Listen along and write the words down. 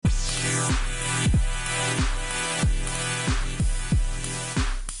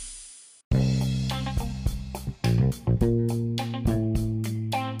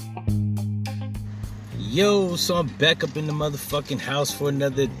Yo, so I'm back up in the motherfucking house for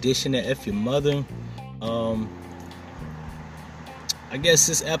another edition of F Your Mother. I guess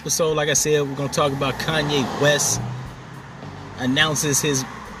this episode, like I said, we're gonna talk about Kanye West announces his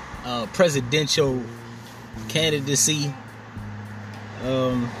presidential candidacy.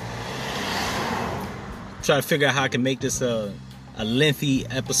 Try to figure out how I can make this a lengthy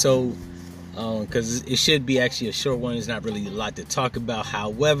episode, because it should be actually a short one. There's not really a lot to talk about.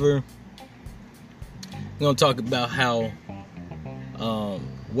 However, we're going to talk about how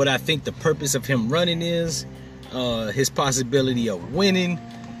what I think the purpose of him running is, his possibility of winning,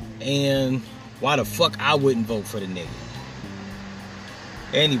 and why the fuck I wouldn't vote for the nigga.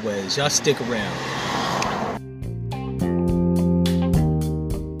 Anyways, y'all stick around.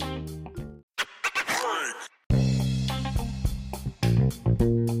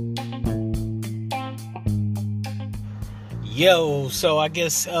 Yo, so I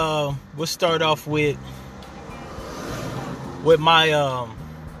guess we'll start off with my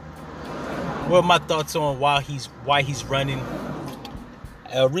thoughts on why he's running.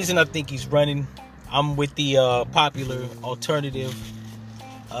 Reason I think he's running, I'm with the popular alternative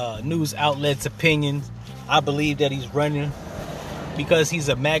news outlets' opinion. I believe that he's running because he's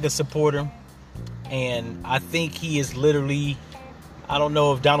a MAGA supporter, and I think he is literally, I don't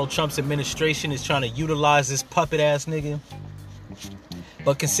know if Donald Trump's administration is trying to utilize this puppet ass nigga,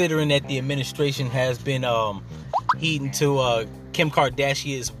 but considering that the administration has been heeding to Kim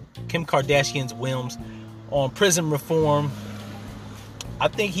Kardashian's whims on prison reform, I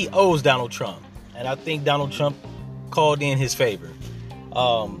think he owes Donald Trump, and I think Donald Trump called in his favor.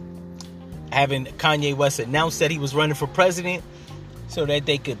 Having Kanye West announce that he was running for president so that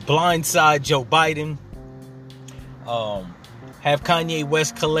they could blindside Joe Biden, have Kanye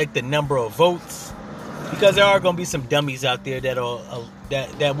West collect the number of votes, because there are going to be some dummies out there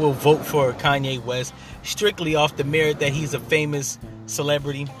that will vote for Kanye West strictly off the merit that he's a famous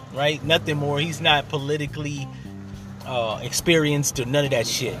celebrity, right? Nothing more. He's not politically experienced or none of that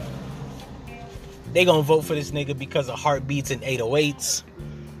shit. They gonna vote for this nigga because of heartbeats and 808s,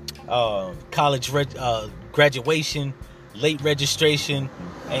 college graduation, late registration,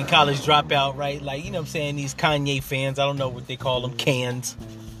 and college dropout, right? Like, you know what I'm saying? These Kanye fans, I don't know what they call them, cans.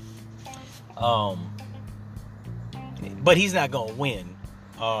 But he's not gonna win.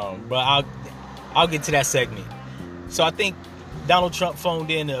 But I'll get to that segment. So I think Donald Trump phoned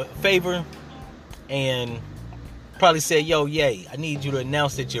in a favor and probably said, yo, yay, I need you to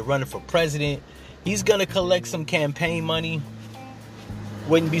announce that you're running for president. He's gonna collect some campaign money.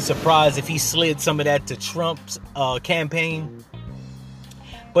 Wouldn't be surprised if he slid some of that to Trump's campaign.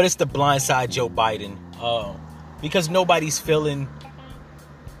 But it's to blindside Joe Biden, because nobody's feeling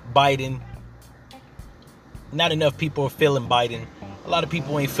Biden. Not enough people are feeling Biden. A lot of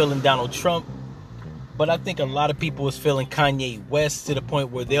people ain't feeling Donald Trump. But I think a lot of people is feeling Kanye West to the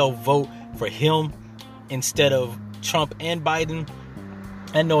point where they'll vote for him instead of Trump and Biden.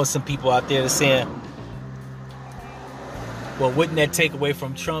 I know some people out there that saying, well, wouldn't that take away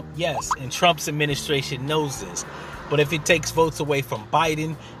from Trump? Yes, and Trump's administration knows this. But if it takes votes away from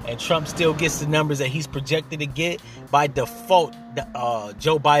Biden and Trump still gets the numbers that he's projected to get, by default,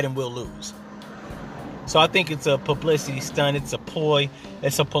 Joe Biden will lose. So I think it's a publicity stunt. It's a ploy.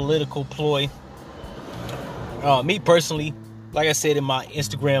 It's a political ploy. Me personally, like I said in my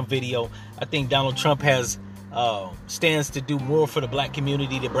Instagram video, I think Donald Trump stands to do more for the black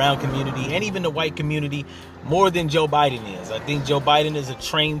community, the brown community, and even the white community, more than Joe Biden is. I think Joe Biden is a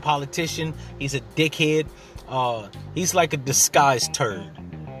trained politician. He's a dickhead. He's like a disguised turd.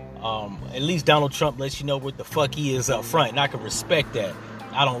 At least Donald Trump lets you know what the fuck he is up front, and I can respect that.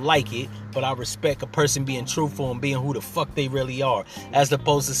 I don't like it, but I respect a person being truthful and being who the fuck they really are, as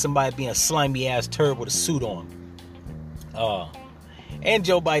opposed to somebody being a slimy ass turd with a suit on. And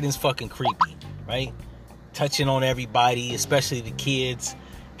Joe Biden's fucking creepy, right? Touching on everybody, especially the kids.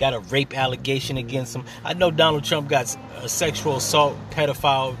 Got a rape allegation against him. I know Donald Trump got sexual assault,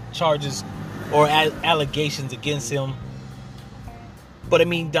 pedophile charges or allegations against him. But I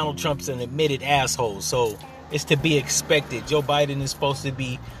mean, Donald Trump's an admitted asshole, so it's to be expected. Joe Biden is supposed to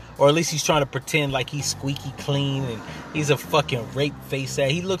be, or at least he's trying to pretend like he's squeaky clean and he's a fucking rape face ass.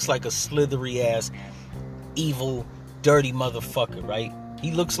 He looks like a slithery ass, evil, dirty motherfucker, right?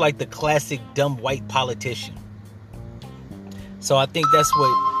 He looks like the classic dumb white politician. So I think that's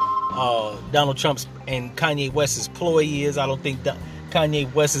what Donald Trump's and Kanye West's ploy is. I don't think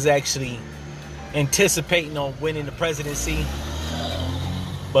Kanye West is actually anticipating on winning the presidency.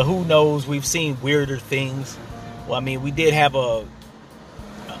 But who knows? We've seen weirder things. Well, I mean, we did have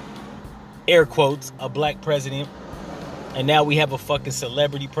air quotes, a black president. And now we have a fucking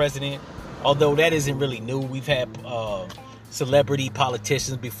celebrity president. Although that isn't really new. We've had celebrity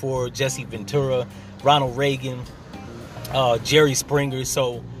politicians before: Jesse Ventura, Ronald Reagan, Jerry Springer.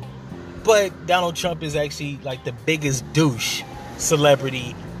 So, but Donald Trump is actually like the biggest douche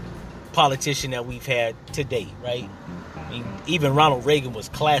celebrity politician that we've had to date, right? I mean, even Ronald Reagan was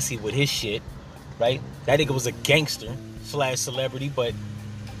classy with his shit, right? That nigga was a gangster / celebrity, but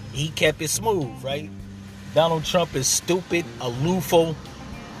he kept it smooth, right? Donald Trump is stupid, aloofo,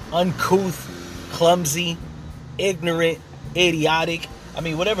 uncouth, clumsy, ignorant, idiotic. I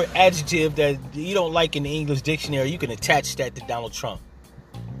mean, whatever adjective that you don't like in the English dictionary, you can attach that to Donald Trump.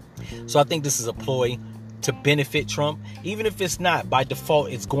 So I think this is a ploy to benefit Trump. Even if it's not, by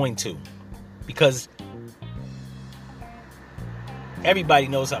default, it's going to. Because everybody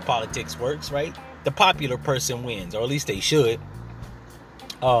knows how politics works, right? The popular person wins, or at least they should.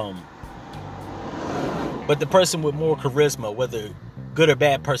 But the person with more charisma, whether good or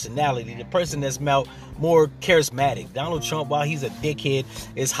bad personality, the person that's more charismatic. Donald Trump, while he's a dickhead,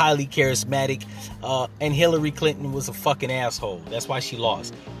 is highly charismatic. And Hillary Clinton was a fucking asshole. That's why she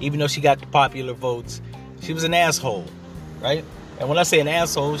lost. Even though she got the popular votes, she was an asshole, right? And when I say an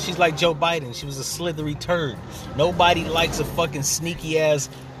asshole, she's like Joe Biden. She was a slithery turd. Nobody likes a fucking sneaky ass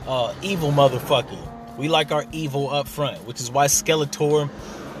evil motherfucker. We like our evil up front, which is why Skeletor,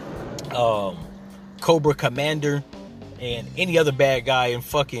 Cobra Commander, and any other bad guy in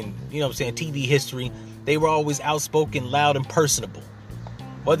fucking, TV history, they were always outspoken, loud, and personable.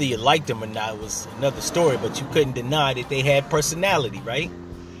 Whether you liked them or not was another story, but you couldn't deny that they had personality, right?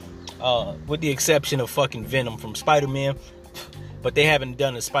 With the exception of fucking Venom from Spider-Man. But they haven't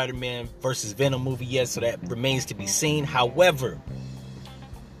done a Spider-Man versus Venom movie yet, so that remains to be seen. However,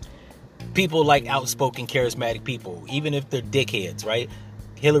 people like outspoken, charismatic people, even if they're dickheads, right?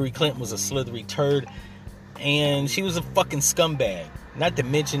 Hillary Clinton was a slithery turd, and she was a fucking scumbag. Not to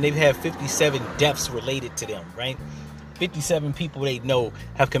mention, they've had 57 deaths related to them, right? 57 people they know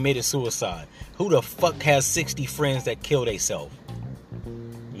have committed suicide. Who the fuck has 60 friends that kill themselves?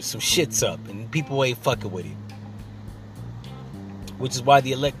 Some shit's up, and people ain't fucking with it. Which is why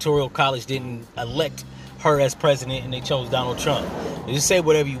the Electoral College didn't elect her as president, and they chose Donald Trump. You just say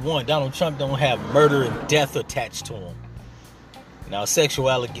whatever you want. Donald Trump don't have murder and death attached to him. Now, sexual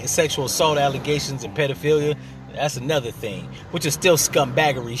assault allegations and pedophilia, that's another thing, which is still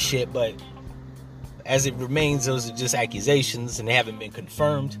scumbaggery shit, but as it remains, those are just accusations and they haven't been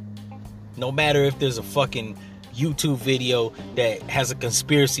confirmed. No matter if there's a fucking YouTube video that has a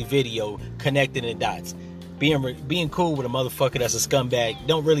conspiracy video connecting the dots. Being cool with a motherfucker that's a scumbag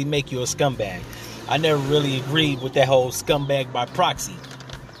don't really make you a scumbag. I never really agreed with that whole scumbag by proxy.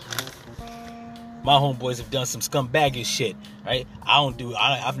 My homeboys have done some scumbaggish shit, right?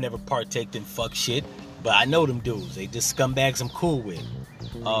 I've never partaked in fuck shit, but I know them dudes. They just scumbags I'm cool with.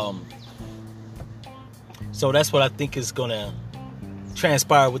 So that's what I think is gonna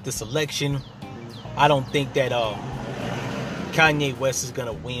transpire with this election. I don't think that Kanye West is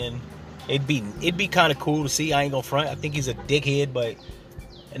gonna win. It'd be kind of cool to see. I ain't gonna front. I think he's a dickhead, but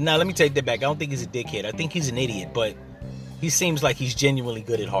now let me take that back. I don't think he's a dickhead. I think he's an idiot, but he seems like he's genuinely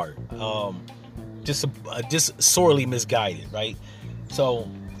good at heart. Just sorely misguided, right? So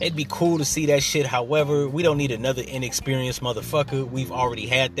it'd be cool to see that shit. However, we don't need another inexperienced motherfucker. We've already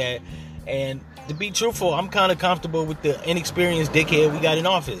had that. And to be truthful, I'm kind of comfortable with the inexperienced dickhead we got in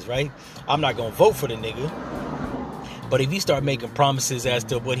office, right? I'm not gonna vote for the nigga. But if you start making promises as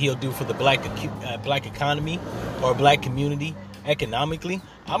to what he'll do for the black economy or black community economically,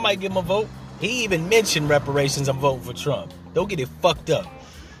 I might give him a vote. He even mentioned reparations. I'm voting for Trump. Don't get it fucked up.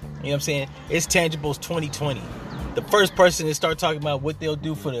 You know what I'm saying? It's Tangibles 2020. The first person to start talking about what they'll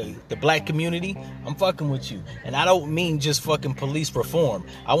do for the black community, I'm fucking with you. And I don't mean just fucking police reform.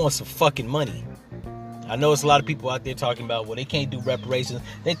 I want some fucking money. I know it's a lot of people out there talking about, well, they can't do reparations.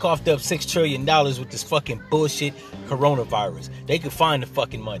 They coughed up $6 trillion with this fucking bullshit coronavirus. They could find the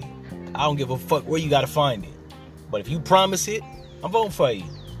fucking money. I don't give a fuck where you gotta find it. But if you promise it, I'm voting for you.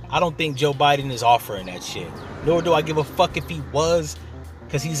 I don't think Joe Biden is offering that shit. Nor do I give a fuck if he was,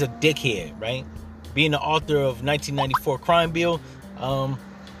 because he's a dickhead, right? Being the author of 1994 crime bill, I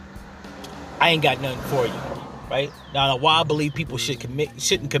ain't got nothing for you, right? Now, why I believe people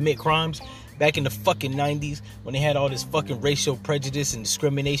shouldn't commit crimes. Back in the fucking 90s, when they had all this fucking racial prejudice and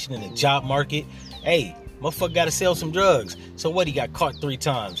discrimination in the job market, hey, motherfucker gotta sell some drugs. So what, he got caught 3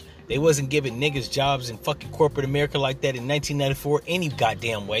 times. They wasn't giving niggas jobs in fucking corporate America like that in 1994 any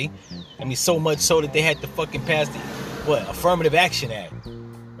goddamn way. I mean, so much so that they had to fucking pass the, Affirmative Action Act,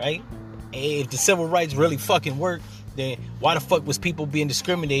 right? If the civil rights really fucking worked, then why the fuck was people being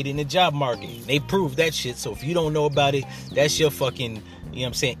discriminated in the job market? They proved that shit. So if you don't know about it, that's your fucking, you know what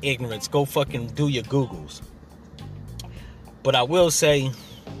I'm saying, ignorance. Go fucking do your Googles. But I will say,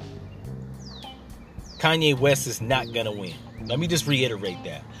 Kanye West is not gonna win. Let me just reiterate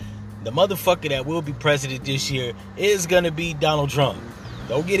that. The motherfucker that will be president this year is gonna be Donald Trump.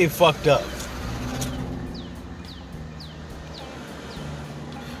 Don't get it fucked up.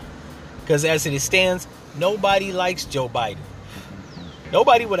 Because as it stands, nobody likes Joe Biden.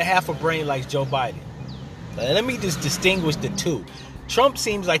 Nobody with a half a brain likes Joe Biden. Let me just distinguish the two. Trump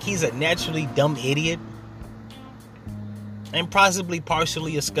seems like he's a naturally dumb idiot. And possibly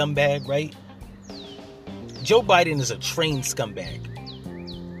partially a scumbag, right? Joe Biden is a trained scumbag.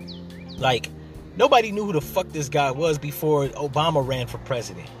 Like, nobody knew who the fuck this guy was before Obama ran for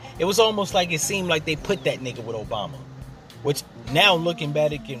president. It was almost like it seemed like they put that nigga with Obama. Which, now looking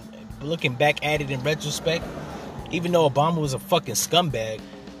back at it in retrospect, even though Obama was a fucking scumbag,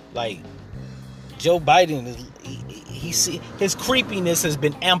 like, Joe Biden, his creepiness has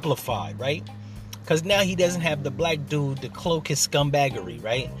been amplified, right? Because now he doesn't have the black dude to cloak his scumbaggery,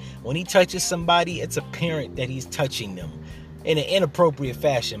 right? When he touches somebody, it's apparent that he's touching them in an inappropriate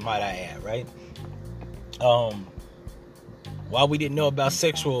fashion, might I add, right? While we didn't know about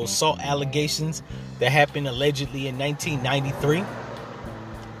sexual assault allegations that happened allegedly in 1993,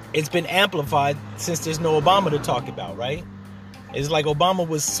 it's been amplified since there's no Obama to talk about, right? It's like Obama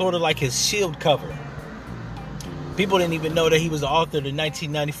was sort of like his shield cover. People didn't even know that he was the author of the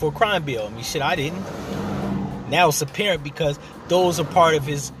 1994 crime bill. I mean, shit, I didn't. Now it's apparent because those are part of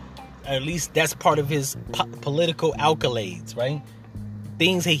his, or at least that's part of his political accolades, right?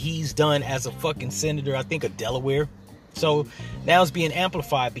 Things that he's done as a fucking senator, I think, of Delaware. So now it's being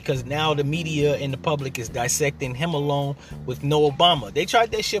amplified because now the media and the public is dissecting him alone with no Obama. They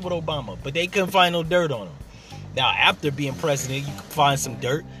tried that shit with Obama, but they couldn't find no dirt on him. Now, after being president, you can find some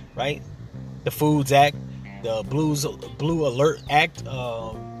dirt, right? The Foods Act, the Blue Alert Act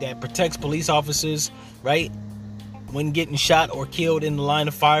that protects police officers, right, when getting shot or killed in the line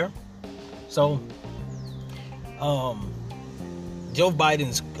of fire. So, Joe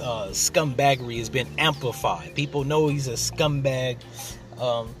Biden's scumbaggery has been amplified. People know he's a scumbag.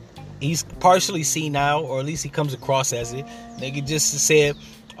 He's partially senile, or at least he comes across as it. Nigga just said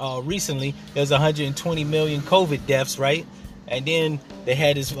recently there's 120 million COVID deaths, right? And then they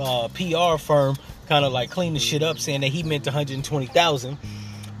had his PR firm kind of like clean the shit up, saying that he meant 120,000.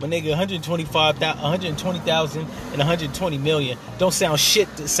 But nigga, 120,000 and 120 million don't sound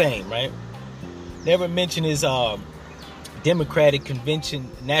shit the same, right? Never mention his Democratic convention,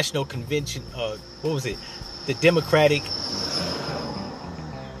 national convention, what was it? The Democratic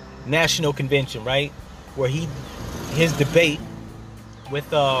National Convention, right? Where his debate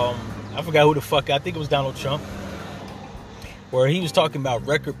with, I forgot who the fuck, I think it was Donald Trump, where he was talking about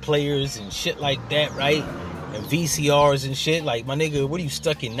record players and shit like that, right? And VCRs and shit. Like, my nigga, what are you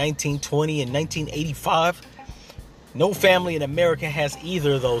stuck in 1920 and 1985? No family in America has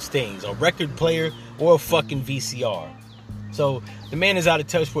either of those things, a record player or a fucking VCR. So the man is out of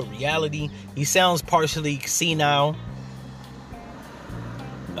touch with reality. He sounds partially senile.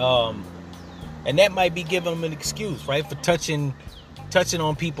 And that might be giving him an excuse, right? For touching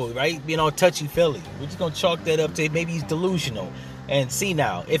on people, right? Being all touchy-feely. We're just going to chalk that up to maybe he's delusional and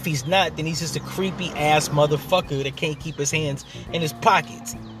senile. If he's not, then he's just a creepy-ass motherfucker that can't keep his hands in his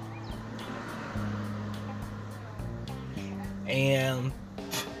pockets. And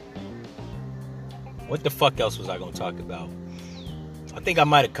what the fuck else was I going to talk about? I think I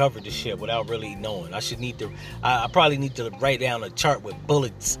might have covered this shit without really knowing. I probably need to write down a chart with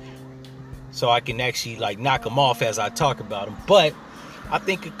bullets so I can actually like knock them off as I talk about them. But I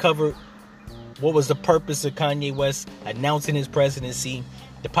think it covered what was the purpose of Kanye West announcing his presidency,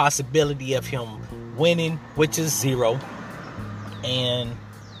 the possibility of him winning, which is zero, and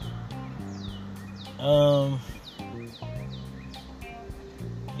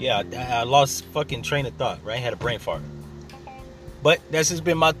yeah, I lost fucking train of thought, right? I had a brain fart. But that's just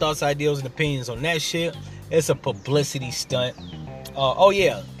been my thoughts, ideals, and opinions on that shit. It's a publicity stunt. Oh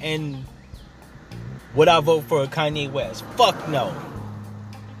yeah, and would I vote for Kanye West? Fuck no.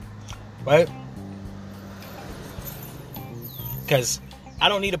 Right? Because I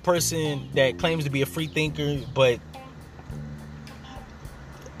don't need a person that claims to be a free thinker, but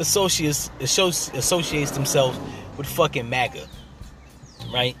associates themselves with fucking MAGA.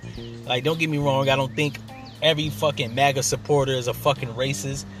 Right? Like, don't get me wrong, I don't think every fucking MAGA supporter is a fucking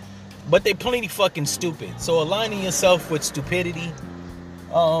racist, but they plenty fucking stupid. So aligning yourself with stupidity,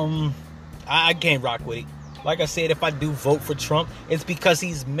 I can't rock with it. like I said, if I do vote for Trump, it's because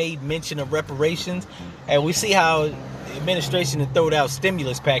he's made mention of reparations. And we see how the administration has thrown out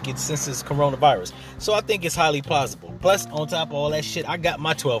stimulus package since this coronavirus. So I think it's highly plausible. Plus, on top of all that shit, I got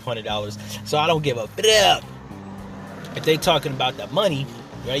my $1,200. So I don't give a fuck. If they talking about the money,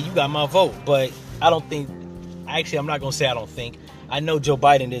 right, you got my vote. But I don't think, actually, I'm not going to say I don't think. I know Joe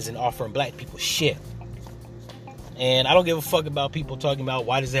Biden isn't offering black people shit. And I don't give a fuck about people talking about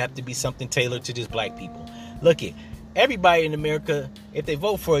why does it have to be something tailored to just black people. Look it, everybody in America, if they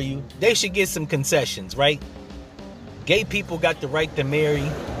vote for you, they should get some concessions, right? Gay people got the right to marry.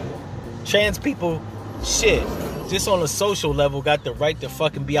 Trans people, shit, just on a social level, got the right to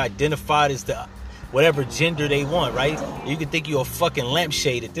fucking be identified as the whatever gender they want, right? You can think you're a fucking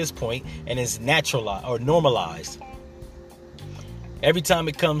lampshade at this point, and it's naturalized or normalized. Every time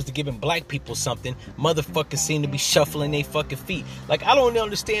it comes to giving black people something, motherfuckers seem to be shuffling their fucking feet. Like, I don't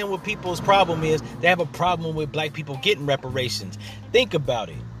understand what people's problem is. They have a problem with black people getting reparations. Think about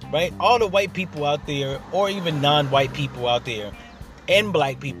it, right? All the white people out there, or even non-white people out there, and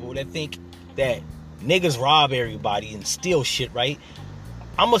black people that think that niggas rob everybody and steal shit, right?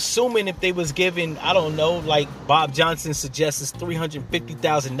 I'm assuming if they was given, I don't know, like Bob Johnson suggests is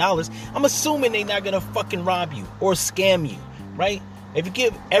 $350,000, I'm assuming they not gonna fucking rob you or scam you, right? If you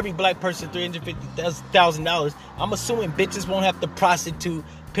give every black person $350,000, I'm assuming bitches won't have to prostitute,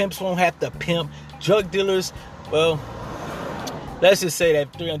 pimps won't have to pimp, drug dealers, well, let's just say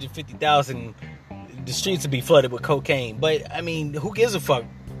that $350,000, the streets would be flooded with cocaine. But, I mean, who gives a fuck?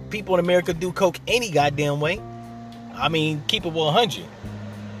 People in America do coke any goddamn way. I mean, keep it 100.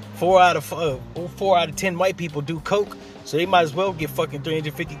 4 out of 10 white people do coke. So they might as well get fucking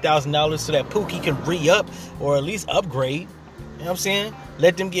 $350,000 so that Pookie can re-up or at least upgrade. You know what I'm saying?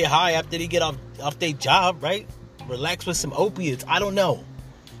 Let them get high after they get off their job, right? Relax with some opiates. I don't know.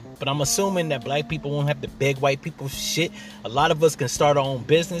 But I'm assuming that black people won't have to beg white people for shit. A lot of us can start our own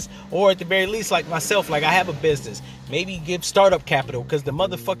business. Or at the very least, like myself, like I have a business. Maybe give startup capital because the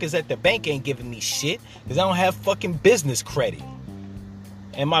motherfuckers at the bank ain't giving me shit. Because I don't have fucking business credit.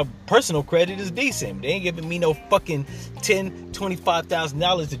 And my personal credit is decent. They ain't giving me no fucking $10,000,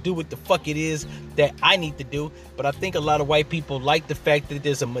 $25,000 to do what the fuck it is that I need to do. But I think a lot of white people like the fact that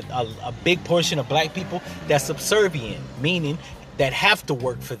there's a big portion of black people that's subservient, meaning that have to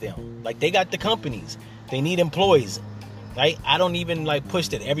work for them. Like, they got the companies. They need employees, right? I don't even like push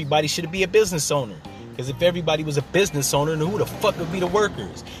that everybody should be a business owner. Because if everybody was a business owner, then who the fuck would be the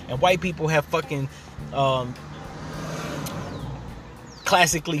workers? And white people have fucking...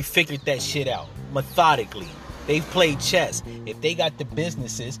 classically figured that shit out methodically. They've played chess. If they got the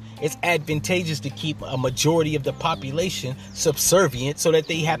businesses, it's advantageous to keep a majority of the population subservient so that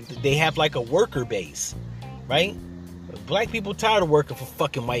they have like a worker base, right? Black people tired of working for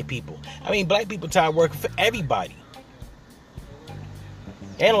fucking white people. I mean, black people tired of working for everybody.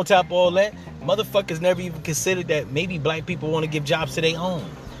 And on top of all that, motherfuckers never even considered that maybe black people want to give jobs to their own.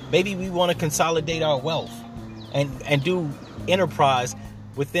 Maybe we want to consolidate our wealth and do enterprise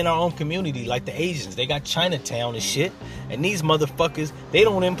within our own community, like the Asians. They got Chinatown and shit, and these motherfuckers, they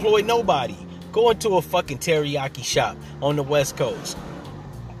don't employ nobody. Go into a fucking teriyaki shop on the West Coast,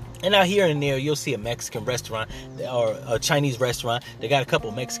 and out here and there you'll see a Mexican restaurant or a Chinese restaurant. They got a couple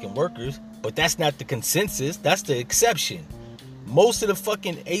Mexican workers, but that's not the consensus. That's the exception. Most of the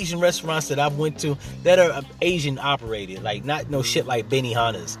fucking Asian restaurants that I've went to that are Asian operated, like not no shit like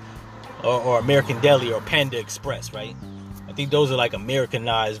Benihana's or American Deli or Panda Express, right? I think those are like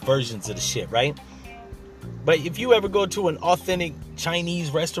Americanized versions of the shit, right? But if you ever go to an authentic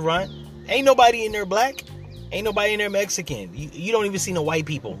Chinese restaurant, ain't nobody in there black. Ain't nobody in there Mexican. You don't even see no white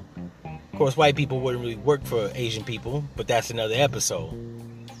people. Of course, white people wouldn't really work for Asian people, but that's another episode.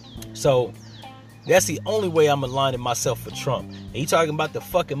 So that's the only way I'm aligning myself for Trump. And he talking about the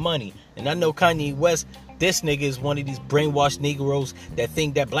fucking money. And I know Kanye West, this nigga is one of these brainwashed Negroes that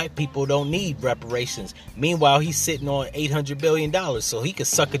think that black people don't need reparations. Meanwhile, he's sitting on $800 billion, so he could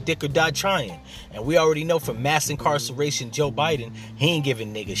suck a dick or die trying. And we already know from mass incarceration, Joe Biden, he ain't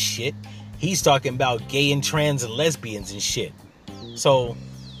giving niggas shit. He's talking about gay and trans and lesbians and shit. So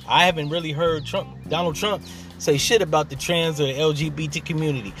I haven't really heard Donald Trump say shit about the trans or the LGBT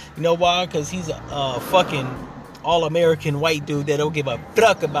community. You know why? Because he's a fucking all-American white dude that don't give a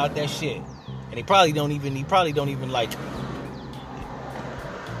fuck about that shit. And he probably don't even like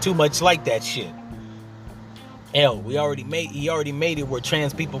too much like that shit. Hell, he already made it where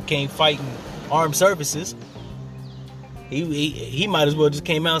trans people can't fight in armed services. He might as well just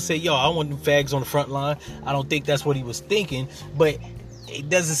came out and said, yo, I want them fags on the front line. I don't think that's what he was thinking, but it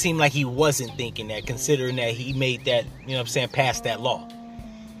doesn't seem like he wasn't thinking that, considering that he made that, you know what I'm saying, passed that law.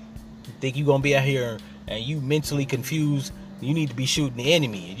 Think you gonna be out here and you mentally confused, you need to be shooting the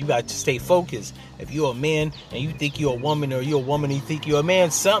enemy. And you got to stay focused. If you're a man and you think you're a woman, or you're a woman and you think you're a man,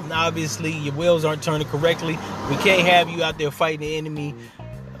 something obviously, your wheels aren't turning correctly. We can't have you out there fighting the enemy.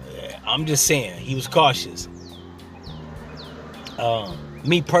 I'm just saying, he was cautious.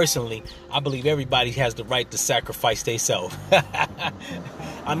 Me personally, I believe everybody has the right to sacrifice themselves.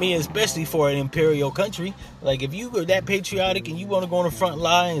 I mean, especially for an imperial country. Like, if you are that patriotic and you want to go on the front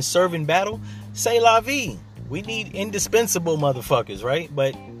line and serve in battle, say la vie. We need indispensable motherfuckers, right?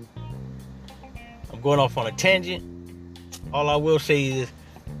 But I'm going off on a tangent. All I will say is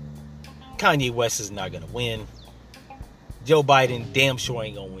Kanye West is not going to win. Joe Biden damn sure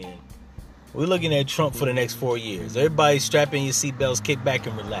ain't going to win. We're looking at Trump for the next 4 years. Everybody strap in your seatbelts, kick back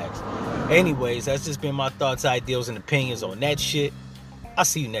and relax. Anyways, that's just been my thoughts, ideals, and opinions on that shit. I'll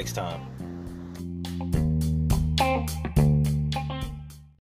see you next time.